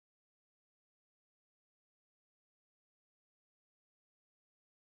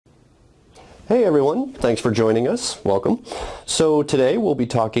Hey everyone, thanks for joining us. Welcome. So today we'll be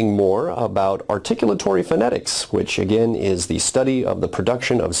talking more about articulatory phonetics, which again is the study of the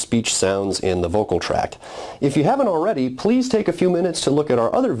production of speech sounds in the vocal tract. If you haven't already, please take a few minutes to look at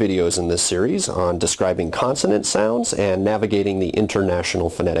our other videos in this series on describing consonant sounds and navigating the International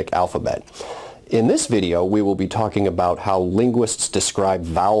Phonetic Alphabet. In this video, we will be talking about how linguists describe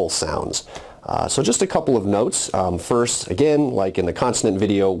vowel sounds. So just a couple of notes. First, again, like in the consonant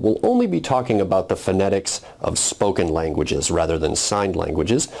video, we'll only be talking about the phonetics of spoken languages rather than signed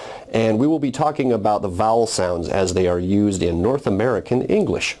languages, and we will be talking about the vowel sounds as they are used in North American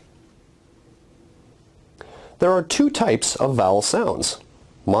English. There are two types of vowel sounds,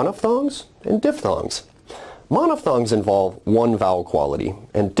 monophthongs and diphthongs. Monophthongs involve one vowel quality,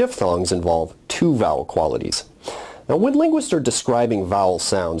 and diphthongs involve two vowel qualities. Now, when linguists are describing vowel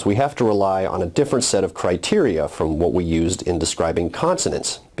sounds, we have to rely on a different set of criteria from what we used in describing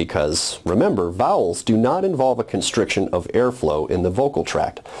consonants, because, remember, vowels do not involve a constriction of airflow in the vocal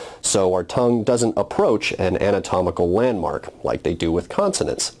tract, so our tongue doesn't approach an anatomical landmark like they do with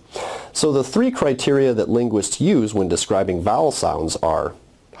consonants. So the three criteria that linguists use when describing vowel sounds are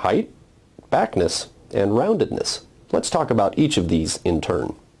height, backness, and roundedness. Let's talk about each of these in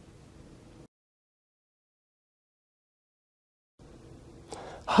turn.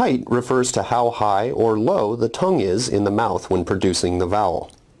 Height refers to how high or low the tongue is in the mouth when producing the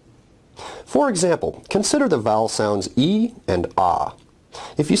vowel. For example, consider the vowel sounds E and Ah.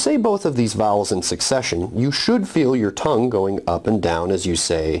 If you say both of these vowels in succession, you should feel your tongue going up and down as you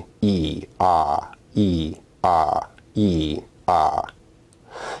say E, Ah, E, Ah, E, Ah.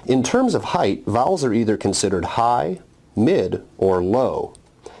 In terms of height, vowels are either considered high, mid, or low.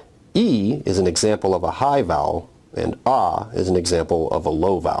 E is an example of a high vowel, and Ah is an example of a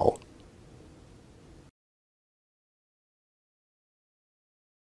low vowel.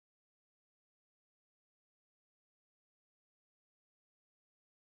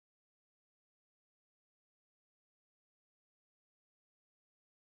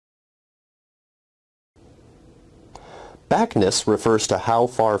 Backness refers to how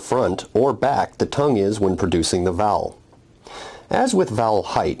far front or back the tongue is when producing the vowel. As with vowel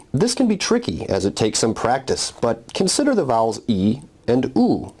height, this can be tricky as it takes some practice, but consider the vowels E and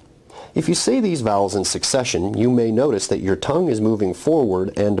Oo. If you say these vowels in succession, you may notice that your tongue is moving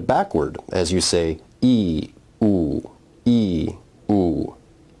forward and backward as you say E, Oo, E, Oo,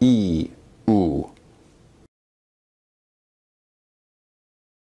 E, Oo.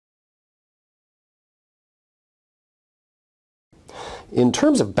 In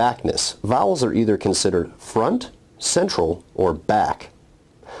terms of backness, vowels are either considered front, central, or back.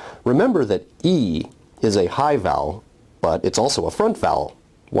 Remember that E is a high vowel, but it's also a front vowel,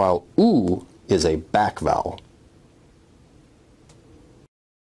 while Oo is a back vowel.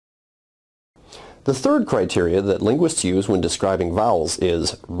 The third criteria that linguists use when describing vowels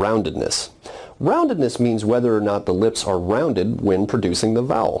is roundedness. Roundedness means whether or not the lips are rounded when producing the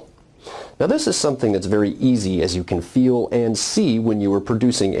vowel. Now this is something that's very easy as you can feel and see when you are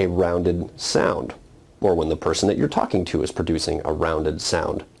producing a rounded sound, or when the person that you're talking to is producing a rounded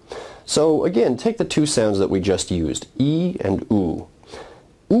sound. So again, take the two sounds that we just used, E and Oo.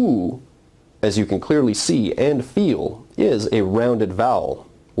 Oo, as you can clearly see and feel, is a rounded vowel,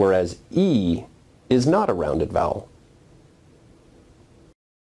 whereas E is not a rounded vowel.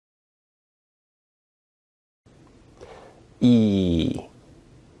 E,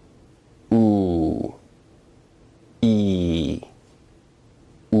 Oo, E,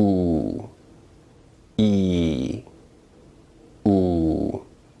 Oo, E, Oo.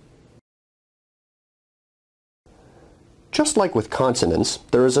 Just like with consonants,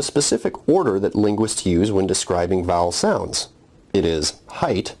 there is a specific order that linguists use when describing vowel sounds. It is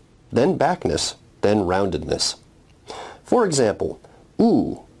height, then backness, then roundedness. For example,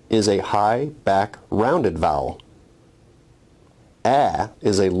 Oo is a high, back, rounded vowel. Ah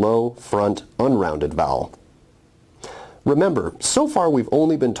is a low, front, unrounded vowel. Remember, so far we've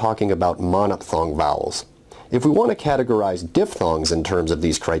only been talking about monophthong vowels. If we want to categorize diphthongs in terms of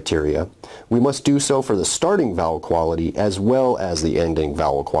these criteria, we must do so for the starting vowel quality as well as the ending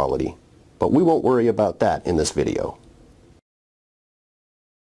vowel quality. But we won't worry about that in this video.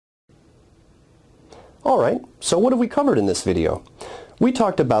 Alright, so what have we covered in this video? We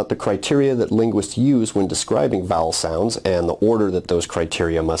talked about the criteria that linguists use when describing vowel sounds and the order that those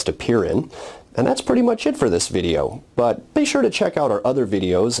criteria must appear in. And that's pretty much it for this video, but be sure to check out our other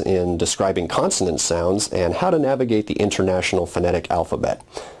videos in describing consonant sounds and how to navigate the International Phonetic Alphabet.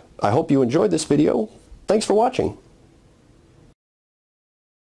 I hope you enjoyed this video. Thanks for watching.